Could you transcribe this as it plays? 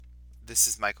This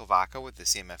is Michael Vaca with the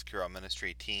CMF Curo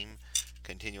Ministry team,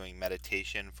 continuing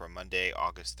meditation for Monday,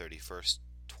 August 31st,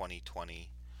 2020.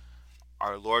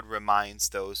 Our Lord reminds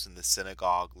those in the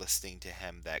synagogue listening to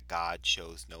him that God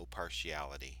shows no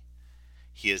partiality.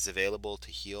 He is available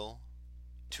to heal,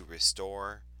 to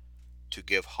restore, to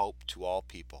give hope to all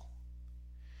people.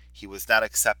 He was not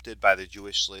accepted by the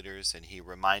Jewish leaders, and he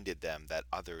reminded them that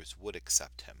others would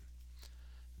accept him.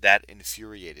 That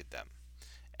infuriated them,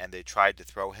 and they tried to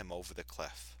throw him over the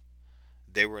cliff.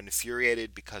 They were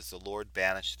infuriated because the Lord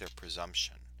banished their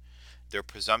presumption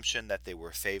that they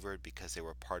were favored because they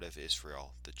were part of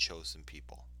Israel, the chosen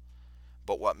people.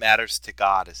 But what matters to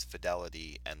God is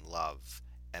fidelity and love,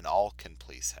 and all can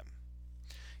please him.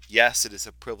 Yes, it is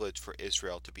a privilege for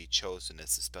Israel to be chosen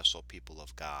as the special people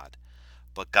of God,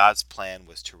 but God's plan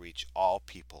was to reach all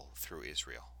people through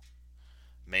Israel.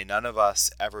 May none of us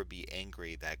ever be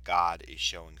angry that God is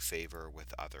showing favor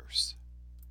with others.